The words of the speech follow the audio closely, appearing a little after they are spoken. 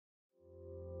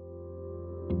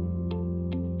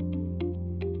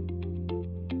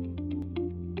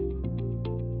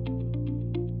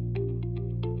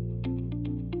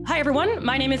Hi, everyone.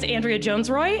 My name is Andrea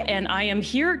Jones-Rooy, and I am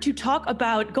here to talk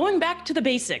about going back to the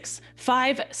basics,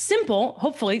 5 simple,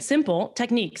 hopefully simple,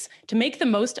 techniques to make the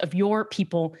most of your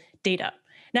people data.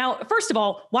 Now, first of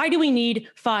all, why do we need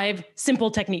 5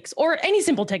 simple techniques or any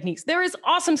simple techniques? There is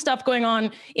awesome stuff going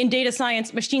on in data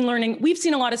science, machine learning. We've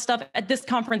seen a lot of stuff at this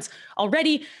conference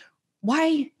already.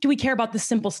 Why do we care about this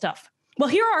simple stuff? Well,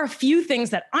 here are a few things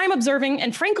that I'm observing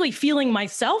and frankly feeling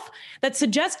myself that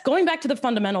suggest going back to the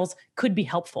fundamentals could be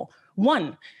helpful.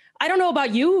 1, I don't know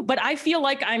about you, but I feel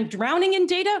like I'm drowning in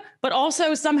data, but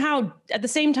also somehow at the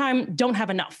same time don't have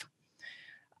enough.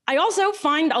 I also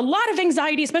find a lot of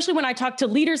anxiety, especially when I talk to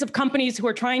leaders of companies who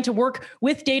are trying to work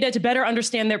with data to better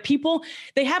understand their people.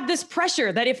 They have this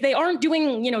pressure that if they aren't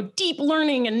doing, deep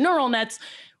learning and neural nets,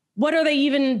 what are they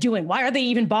even doing? Why are they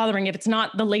even bothering if it's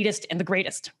not the latest and the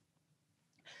greatest?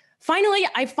 Finally,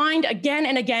 I find again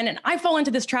and again, and I fall into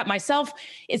this trap myself,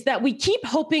 is that we keep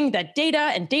hoping that data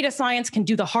and data science can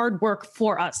do the hard work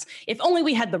for us. If only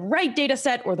we had the right data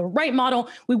set or the right model,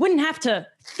 we wouldn't have to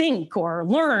think or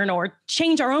learn or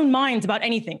change our own minds about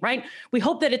anything, right? We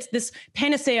hope that it's this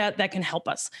panacea that can help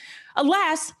us.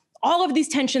 Alas, all of these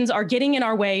tensions are getting in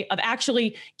our way of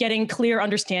actually getting clear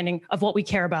understanding of what we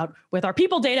care about with our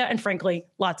people data and frankly,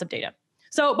 lots of data.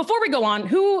 So before we go on,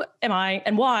 who am I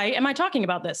and why am I talking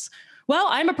about this? Well,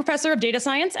 I'm a professor of data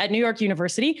science at New York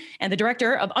University and the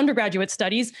director of undergraduate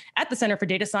studies at the Center for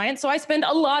Data Science. So I spend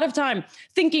a lot of time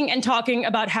thinking and talking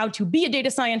about how to be a data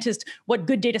scientist, what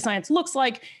good data science looks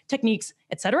like, techniques,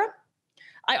 etc.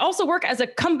 I also work as a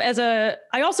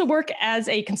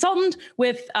consultant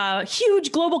with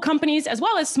huge global companies as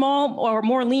well as small or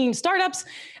more lean startups,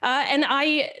 and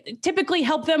I typically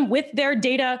help them with their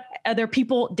data, their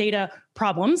people data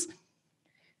problems.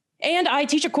 And I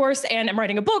teach a course and I'm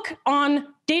writing a book on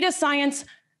data science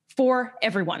for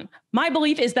everyone. My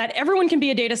belief is that everyone can be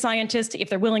a data scientist if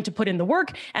they're willing to put in the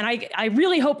work. And I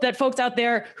really hope that folks out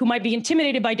there who might be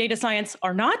intimidated by data science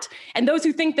are not. And those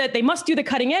who think that they must do the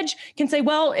cutting edge can say,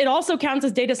 well, it also counts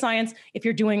as data science if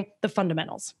you're doing the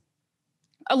fundamentals.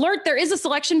 Alert, there is a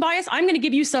selection bias. I'm going to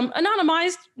give you some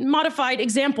anonymized, modified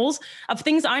examples of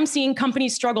things I'm seeing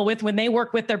companies struggle with when they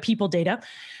work with their people data.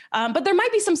 But there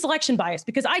might be some selection bias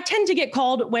because I tend to get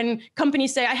called when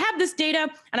companies say, I have this data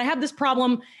and I have this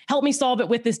problem, help me solve it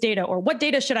with this data, or what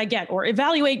data should I get, or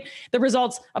evaluate the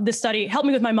results of this study, help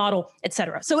me with my model, et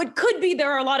cetera. So it could be there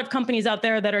are a lot of companies out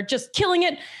there that are just killing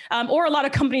it, or a lot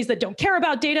of companies that don't care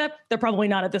about data. They're probably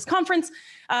not at this conference.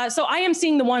 So I am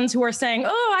seeing the ones who are saying,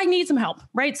 oh, I need some help,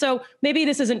 right? So maybe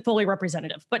this isn't fully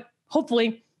representative, but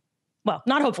hopefully, well,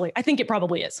 not hopefully, I think it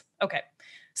probably is. Okay,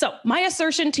 so my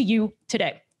assertion to you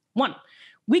today. 1,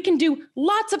 we can do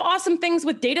lots of awesome things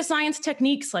with data science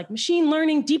techniques like machine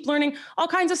learning, deep learning, all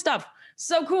kinds of stuff.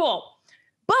 So cool.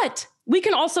 But we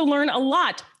can also learn a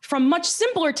lot from much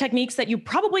simpler techniques that you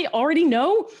probably already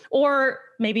know, or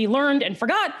maybe learned and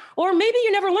forgot, or maybe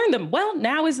you never learned them. Well,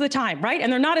 now is the time, right?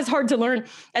 And they're not as hard to learn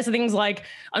as things like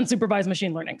unsupervised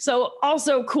machine learning. So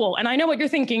also cool. And I know what you're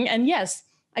thinking. And yes,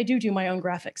 I do my own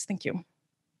graphics. Thank you.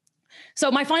 So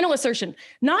my final assertion,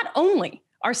 not only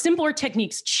are simpler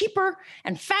techniques cheaper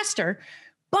and faster,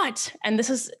 but, and this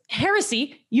is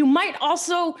heresy, you might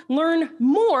also learn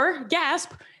more,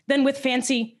 gasp, than with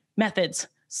fancy methods.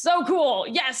 So cool.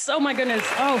 Yes. Oh my goodness.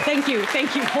 Oh, thank you.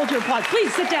 Thank you. Hold your applause.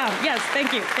 Please sit down. Yes.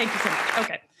 Thank you. Thank you so much.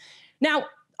 Okay. Now,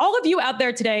 all of you out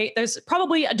there today, there's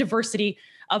probably a diversity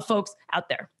of folks out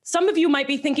there. Some of you might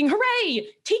be thinking, hooray,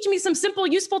 teach me some simple,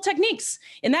 useful techniques.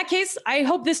 In that case, I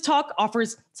hope this talk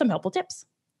offers some helpful tips.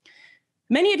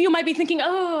 Many of you might be thinking,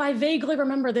 oh, I vaguely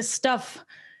remember this stuff.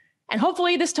 And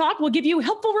hopefully this talk will give you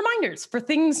helpful reminders for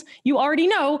things you already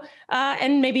know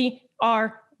and maybe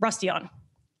are rusty on.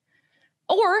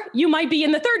 Or you might be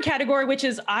in the third category, which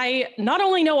is I not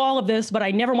only know all of this, but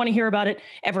I never want to hear about it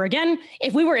ever again.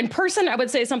 If we were in person, I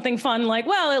would say something fun like,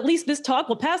 well, at least this talk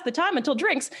will pass the time until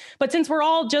drinks. But since we're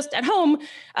all just at home,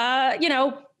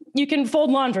 you can fold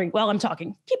laundry while I'm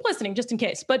talking. Keep listening just in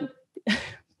case. But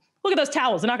look at those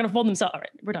towels. They're not going to fold themselves. All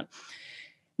right, we're done.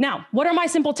 Now, what are my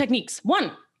simple techniques?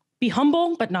 1, be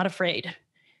humble, but not afraid.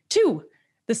 2,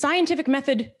 the scientific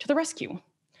method to the rescue.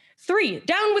 3,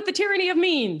 down with the tyranny of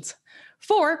means.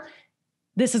 4,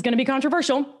 this is going to be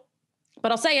controversial,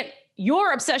 but I'll say it.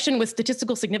 Your obsession with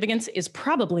statistical significance is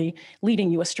probably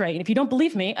leading you astray. And if you don't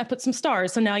believe me, I put some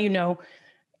stars, so now you know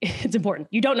it's important.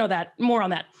 You don't know that. More on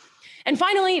that. And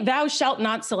finally, thou shalt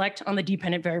not select on the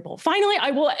dependent variable. Finally, I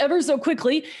will ever so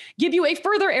quickly give you a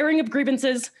further airing of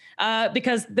grievances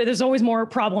because there's always more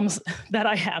problems that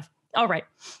I have. All right.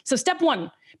 So step 1,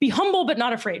 Be humble, but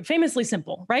not afraid. Famously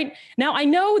simple, right? Now, I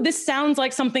know this sounds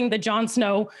like something that Jon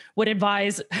Snow would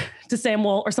advise to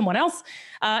Samuel or someone else.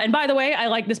 And by the way, I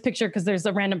like this picture because there's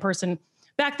a random person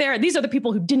back there. These are the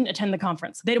people who didn't attend the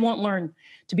conference. They won't learn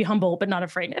to be humble, but not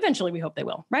afraid. Eventually, we hope they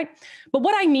will, right? But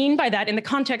what I mean by that in the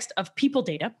context of people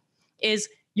data is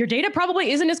your data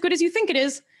probably isn't as good as you think it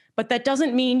is, but that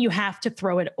doesn't mean you have to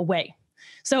throw it away.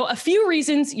 So a few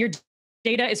reasons your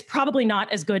data is probably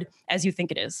not as good as you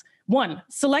think it is. One,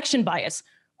 selection bias.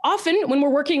 Often when we're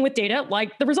working with data,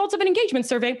 like the results of an engagement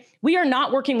survey, we are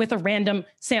not working with a random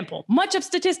sample. Much of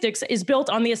statistics is built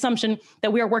on the assumption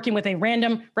that we are working with a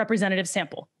random representative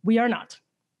sample. We are not.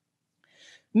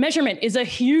 Measurement is a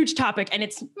huge topic, and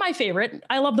it's my favorite.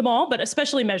 I love them all, but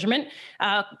especially measurement.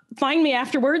 Find me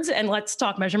afterwards and let's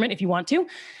talk measurement if you want to.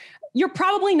 You're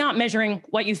probably not measuring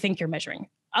what you think you're measuring.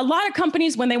 A lot of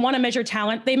companies, when they want to measure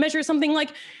talent, they measure something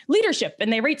like leadership,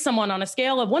 and they rate someone on a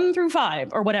scale of 1 through 5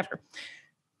 or whatever.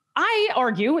 I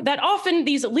argue that often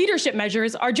these leadership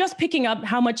measures are just picking up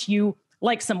how much you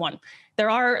like someone. There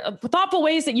are thoughtful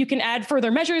ways that you can add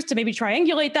further measures to maybe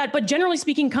triangulate that, but generally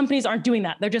speaking, companies aren't doing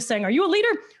that. They're just saying, are you a leader?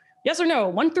 Yes or no,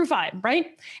 1 through 5, right?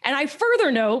 And I further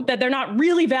know that they're not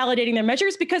really validating their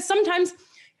measures because sometimes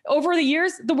over the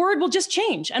years, the word will just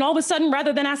change. And all of a sudden,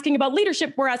 rather than asking about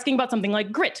leadership, we're asking about something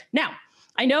like grit. Now,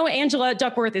 I know Angela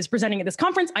Duckworth is presenting at this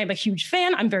conference. I'm a huge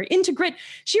fan. I'm very into grit.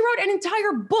 She wrote an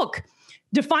entire book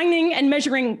defining and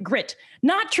measuring grit.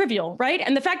 Not trivial, right?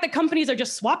 And the fact that companies are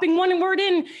just swapping one word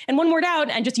in and one word out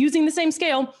and just using the same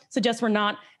scale suggests we're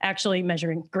not actually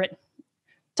measuring grit.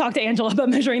 Talk to Angela about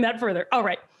measuring that further. All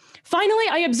right. Finally,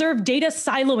 I observe data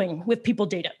siloing with people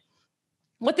data.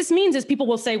 What this means is people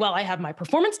will say, well, I have my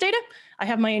performance data, I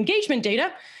have my engagement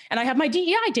data, and I have my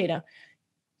DEI data.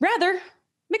 Rather,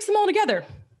 mix them all together.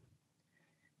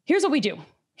 Here's what we do.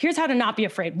 Here's how to not be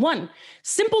afraid. 1,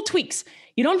 simple tweaks.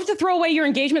 You don't have to throw away your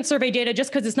engagement survey data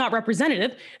just because it's not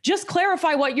representative. Just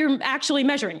clarify what you're actually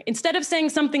measuring. Instead of saying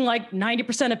something like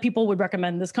 90% of people would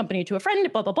recommend this company to a friend,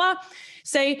 blah, blah, blah,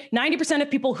 say 90% of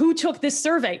people who took this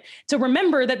survey. To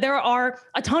remember that there are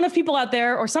a ton of people out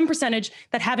there or some percentage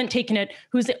that haven't taken it,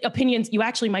 whose opinions you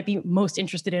actually might be most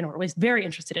interested in or at least very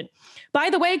interested in. By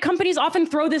the way, companies often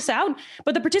throw this out,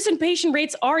 but the participation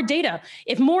rates are data.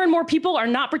 If more and more people are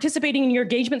not participating in your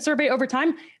engagement survey over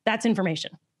time, that's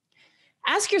information.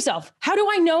 Ask yourself, how do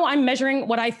I know I'm measuring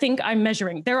what I think I'm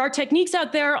measuring? There are techniques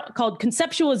out there called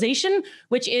conceptualization,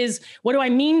 which is what do I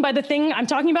mean by the thing I'm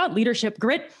talking about? Leadership,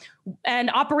 grit, and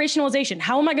operationalization.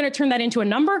 How am I going to turn that into a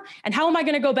number? And how am I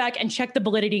going to go back and check the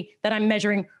validity that I'm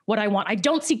measuring what I want? I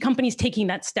don't see companies taking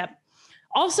that step.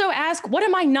 Also ask, what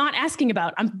am I not asking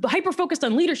about? I'm hyper-focused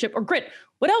on leadership or grit.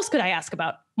 What else could I ask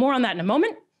about? More on that in a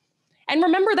moment. And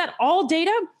remember that all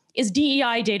data is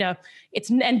DEI data.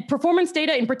 And performance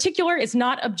data in particular is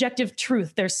not objective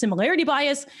truth. There's similarity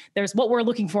bias. There's what we're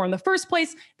looking for in the first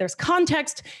place. There's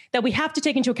context that we have to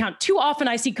take into account. Too often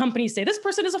I see companies say, this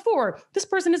person is a 4, this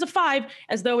person is a 5,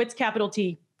 as though it's capital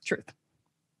T truth.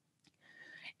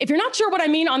 If you're not sure what I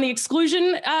mean on the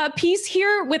exclusion piece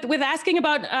here with asking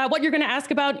about what you're going to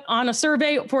ask about on a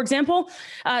survey, for example,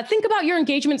 think about your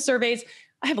engagement surveys.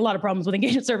 I have a lot of problems with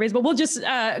engagement surveys, but we'll just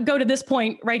go to this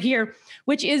point right here,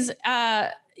 which is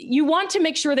you want to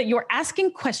make sure that you're asking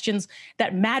questions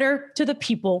that matter to the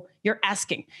people you're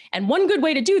asking. And one good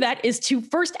way to do that is to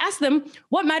first ask them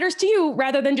what matters to you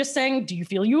rather than just saying, do you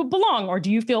feel you belong or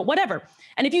do you feel whatever?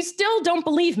 And if you still don't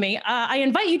believe me, I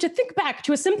invite you to think back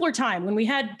to a simpler time when we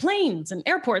had planes and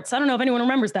airports. I don't know if anyone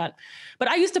remembers that, but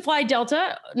I used to fly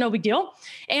Delta, no big deal.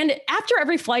 And after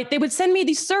every flight, they would send me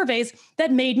these surveys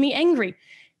that made me angry.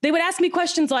 They would ask me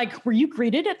questions like, were you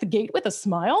greeted at the gate with a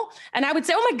smile? And I would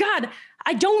say, oh my God,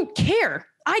 I don't care.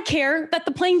 I care that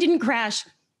the plane didn't crash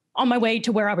on my way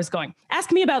to where I was going.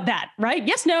 Ask me about that, right?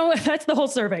 Yes, no, that's the whole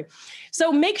survey.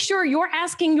 So make sure you're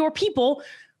asking your people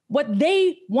what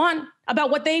they want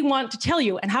about what they want to tell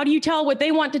you. And how do you tell what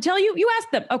they want to tell you? You ask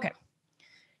them. Okay.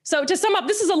 So to sum up,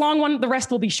 this is a long one. The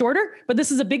rest will be shorter, but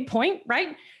this is a big point,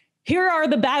 right? Here are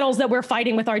the battles that we're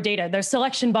fighting with our data. There's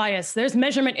selection bias, there's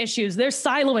measurement issues, there's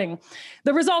siloing.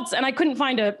 The results, and I couldn't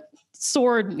find a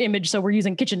sword image, so we're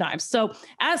using kitchen knives. So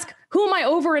ask, who am I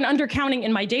over and undercounting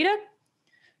in my data?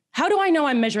 How do I know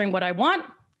I'm measuring what I want?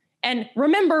 And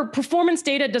remember, performance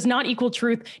data does not equal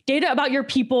truth. Data about your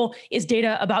people is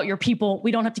data about your people. We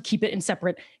don't have to keep it in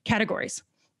separate categories.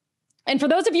 And for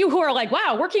those of you who are like,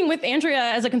 wow, working with Andrea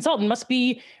as a consultant must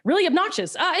be really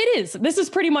obnoxious. It is. This is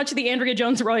pretty much the Andrea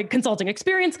Jones-Rooy consulting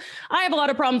experience. I have a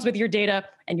lot of problems with your data,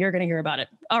 and you're going to hear about it.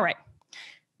 All right.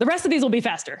 The rest of these will be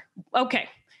faster. Okay.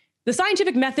 The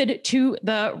scientific method to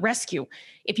the rescue.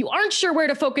 If you aren't sure where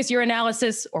to focus your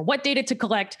analysis or what data to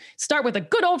collect, start with a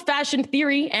good old-fashioned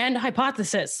theory and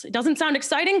hypothesis. It doesn't sound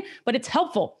exciting, but it's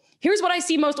helpful. Here's what I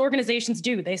see most organizations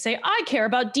do. They say, I care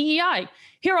about DEI.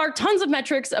 Here are tons of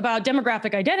metrics about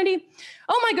demographic identity.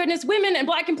 Oh my goodness, women and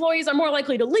Black employees are more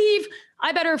likely to leave.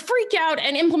 I better freak out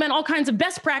and implement all kinds of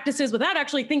best practices without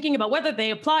actually thinking about whether they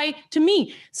apply to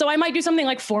me. So I might do something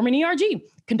like form an ERG,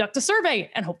 conduct a survey,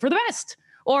 and hope for the best.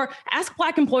 Or ask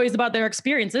Black employees about their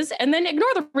experiences and then ignore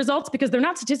the results because they're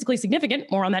not statistically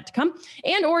significant, more on that to come,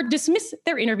 and or dismiss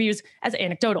their interviews as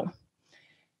anecdotal.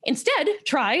 Instead,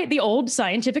 try the old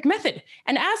scientific method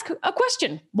and ask a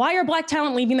question. Why are Black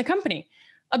talent leaving the company?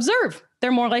 Observe,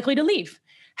 they're more likely to leave.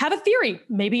 Have a theory,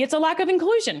 maybe it's a lack of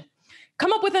inclusion.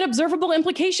 Come up with an observable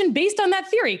implication based on that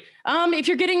theory. If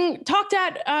you're getting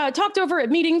talked over at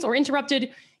meetings or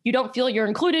interrupted, you don't feel you're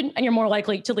included and you're more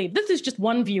likely to leave. This is just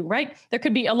one view, right? There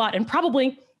could be a lot, and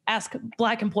probably ask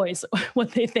Black employees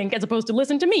what they think as opposed to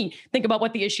listen to me think about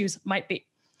what the issues might be.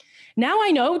 Now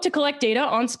I know to collect data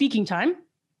on speaking time.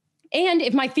 And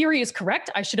if my theory is correct,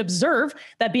 I should observe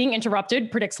that being interrupted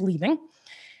predicts leaving.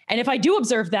 And if I do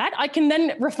observe that, I can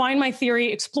then refine my theory,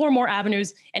 explore more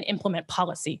avenues, and implement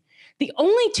policy. The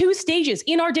only two stages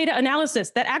in our data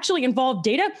analysis that actually involve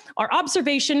data are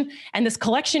observation and this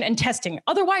collection and testing.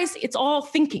 Otherwise, it's all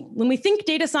thinking. When we think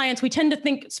data science, we tend to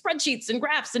think spreadsheets and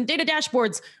graphs and data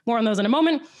dashboards, more on those in a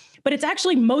moment, but it's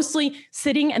actually mostly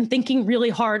sitting and thinking really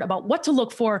hard about what to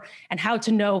look for and how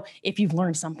to know if you've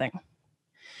learned something.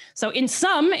 So in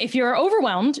sum, if you're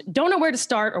overwhelmed, don't know where to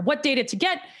start or what data to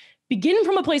get, begin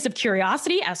from a place of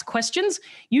curiosity, ask questions,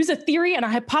 use a theory and a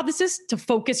hypothesis to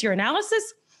focus your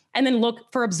analysis, and then look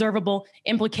for observable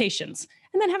implications.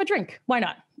 And then have a drink. Why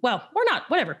not? Well, or not,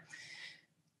 whatever.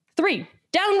 3,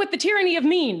 down with the tyranny of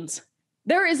means.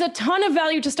 There is a ton of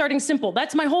value to starting simple.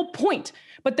 That's my whole point.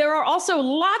 But there are also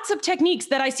lots of techniques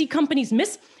that I see companies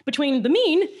miss between the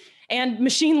mean and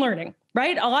machine learning,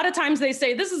 right? A lot of times they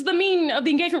say, this is the mean of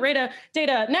the engagement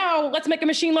data. Now let's make a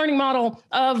machine learning model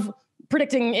of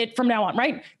predicting it from now on,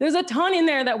 right? There's a ton in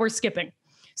there that we're skipping.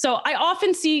 So I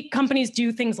often see companies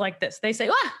do things like this. They say,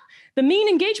 the mean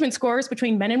engagement scores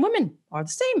between men and women are the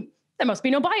same. There must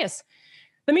be no bias.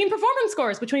 The mean performance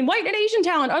scores between white and Asian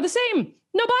talent are the same.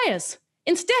 No bias.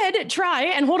 Instead, try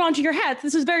and hold on to your hats.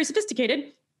 This is very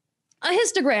sophisticated. A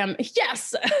histogram.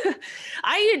 Yes.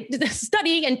 I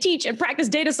study and teach and practice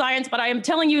data science, but I am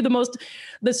telling you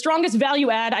the strongest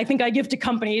value add I think I give to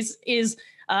companies is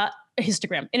a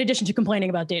histogram, in addition to complaining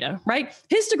about data, right?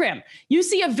 Histogram, you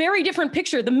see a very different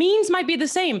picture. The means might be the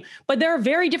same, but there are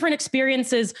very different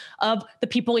experiences of the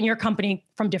people in your company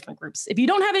from different groups. If you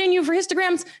don't have it in you for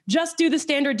histograms, just do the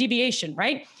standard deviation,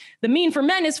 right? The mean for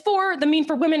men is 4, the mean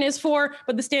for women is 4,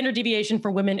 but the standard deviation for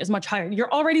women is much higher.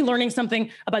 You're already learning something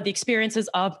about the experiences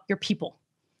of your people.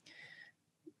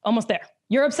 Almost there.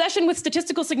 Your obsession with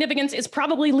statistical significance is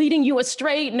probably leading you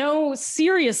astray. No,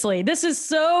 seriously, this is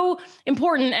so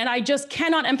important. And I just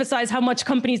cannot emphasize how much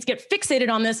companies get fixated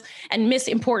on this and miss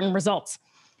important results.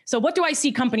 So what do I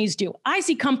see companies do? I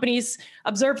see companies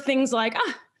observe things like,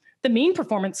 the mean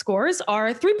performance scores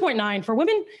are 3.9 for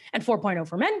women and 4.0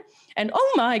 for men. And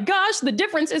oh my gosh, the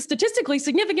difference is statistically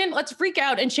significant. Let's freak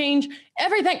out and change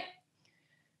everything.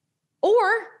 Or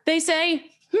they say,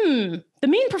 the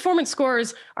mean performance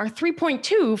scores are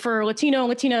 3.2 for Latino,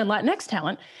 Latina, and Latinx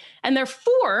talent, and they're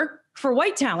 4 for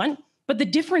white talent, but the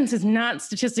difference is not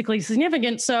statistically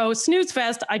significant, so snooze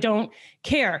fest, I don't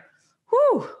care.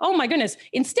 Whew, oh my goodness.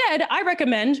 Instead, I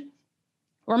recommend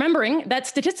remembering that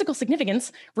statistical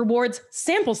significance rewards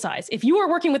sample size. If you are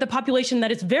working with a population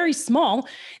that is very small,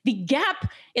 the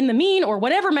gap in the mean or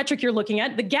whatever metric you're looking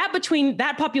at, the gap between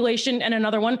that population and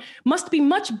another one must be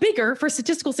much bigger for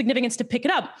statistical significance to pick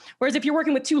it up. Whereas if you're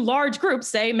working with 2 large groups,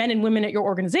 say men and women at your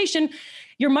organization,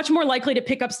 you're much more likely to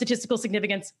pick up statistical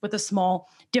significance with a small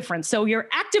difference. So you're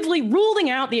actively ruling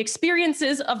out the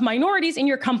experiences of minorities in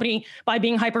your company by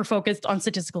being hyper-focused on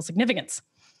statistical significance.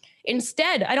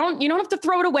 Instead, you don't have to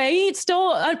throw it away. It's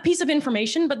still a piece of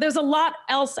information, but there's a lot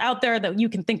else out there that you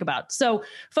can think about. So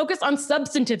focus on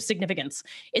substantive significance.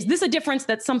 Is this a difference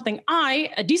that's something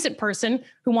a decent person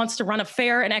who wants to run a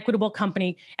fair and equitable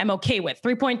company, am okay with?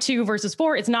 3.2 versus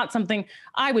 4 is not something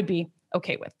I would be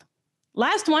okay with.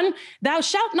 Last one, thou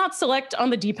shalt not select on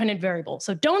the dependent variable.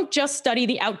 So don't just study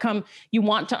the outcome you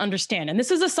want to understand. And this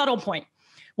is a subtle point.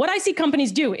 What I see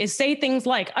companies do is say things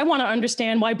like, I want to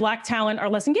understand why Black talent are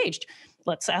less engaged.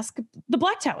 Let's ask the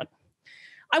Black talent.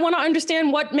 I want to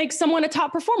understand what makes someone a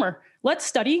top performer. Let's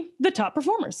study the top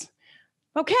performers.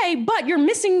 Okay, but you're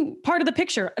missing part of the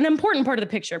picture, an important part of the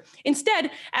picture.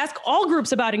 Instead, ask all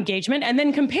groups about engagement and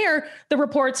then compare the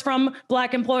reports from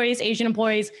Black employees, Asian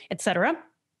employees, et cetera,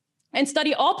 and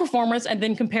study all performers and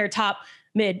then compare top,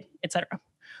 mid, et cetera.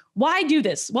 Why do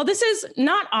this? Well, this is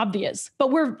not obvious, but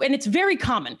and it's very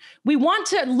common. We want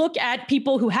to look at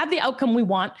people who have the outcome we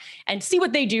want and see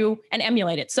what they do and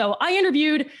emulate it. So I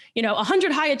interviewed,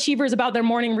 100 high achievers about their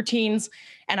morning routines,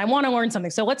 and I want to learn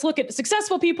something. So let's look at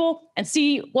successful people and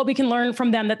see what we can learn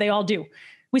from them that they all do.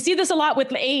 We see this a lot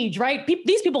with age, right?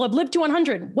 These people have lived to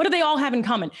 100. What do they all have in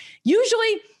common?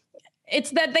 Usually,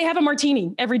 it's that they have a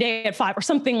martini every day at 5 or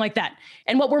something like that.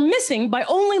 And what we're missing by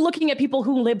only looking at people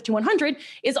who live to 100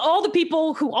 is all the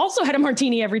people who also had a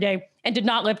martini every day and did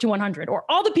not live to 100, or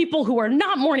all the people who are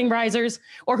not morning risers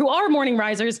or who are morning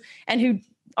risers and who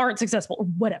aren't successful or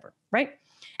whatever, right?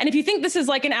 And if you think this is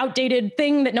like an outdated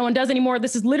thing that no one does anymore,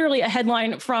 this is literally a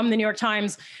headline from the New York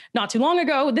Times not too long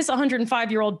ago. This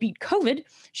 105-year-old beat COVID.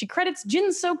 She credits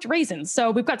gin-soaked raisins. So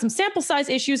we've got some sample size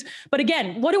issues. But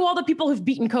again, what do all the people who've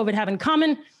beaten COVID have in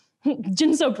common?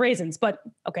 Gin-soaked raisins. But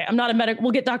okay, I'm not a medic.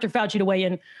 We'll get Dr. Fauci to weigh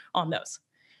in on those.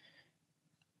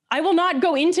 I will not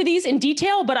go into these in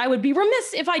detail, but I would be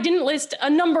remiss if I didn't list a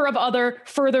number of other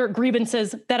further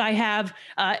grievances that I have.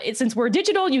 Since we're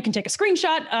digital, you can take a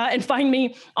screenshot and find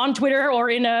me on Twitter or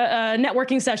in a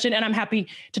networking session, and I'm happy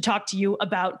to talk to you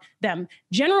about them.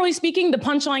 Generally speaking, the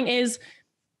punchline is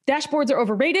dashboards are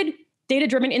overrated.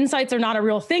 Data-driven insights are not a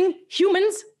real thing.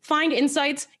 Humans find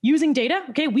insights using data.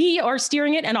 Okay, we are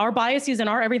steering it, and our biases and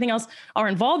our everything else are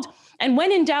involved. And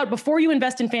when in doubt, before you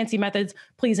invest in fancy methods,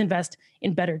 please invest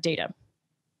in better data.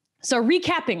 So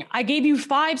recapping, I gave you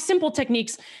 5 simple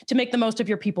techniques to make the most of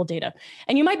your people data.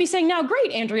 And you might be saying, now,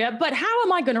 great, Andrea, but how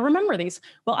am I going to remember these?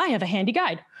 Well, I have a handy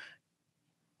guide.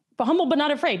 But humble but not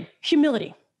afraid.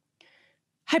 Humility.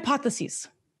 Hypotheses.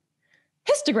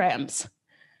 Histograms.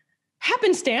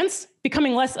 Happenstance,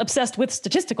 becoming less obsessed with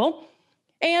statistical,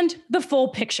 and the full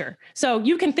picture. So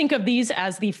you can think of these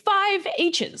as the 5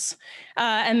 H's,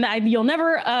 and you'll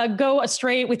never go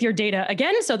astray with your data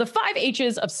again. So the 5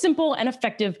 H's of simple and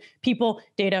effective people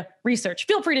data research.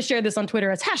 Feel free to share this on Twitter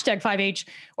as #5H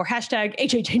or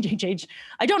 #HHHHH.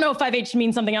 I don't know if 5H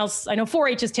means something else. I know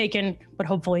 4H is taken, but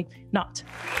hopefully not.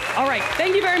 All right,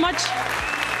 thank you very much.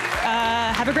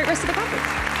 Have a great rest of the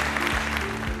conference.